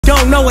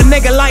don't know a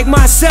nigga like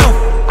myself.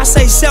 I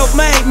say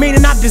self-made,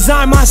 meaning I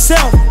design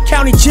myself.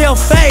 County jail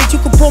fade, you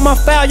can pull my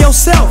foul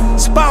yourself.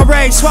 Spot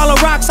rage, swallow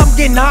rocks, I'm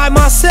getting high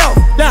myself.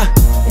 Nah,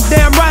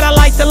 damn right I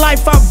like the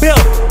life I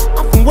built.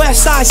 I'm from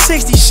West Side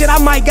 60, shit I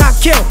might got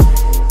killed.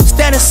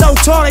 Standing so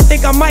tall, they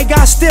think I might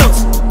got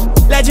stills.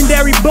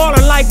 Legendary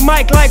baller like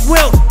Mike, like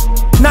Wilt.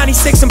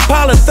 96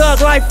 Impala,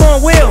 thug life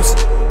on wheels.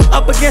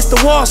 Up against the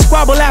wall,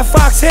 squabble at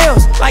Fox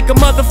Hills. Like a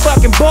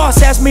motherfucking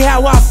boss, ask me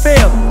how I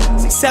feel.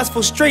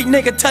 Successful street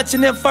nigga touching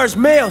them first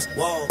meals.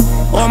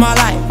 All my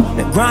life,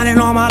 been grinding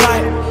all my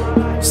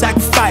life.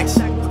 Sacrifice,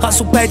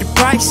 hustle paid the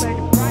price.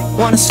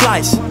 Want a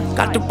slice,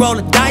 got to roll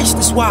the dice,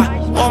 that's why.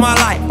 All my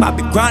life, I've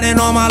been grinding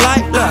all my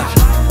life. Look,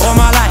 all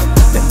my life,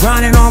 been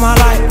grinding all my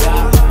life.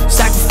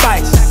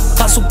 Sacrifice,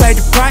 hustle paid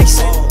the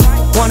price.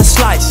 Want a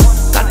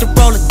slice, got to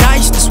roll the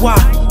dice, that's why.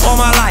 All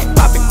my life,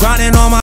 I've been grinding all my life.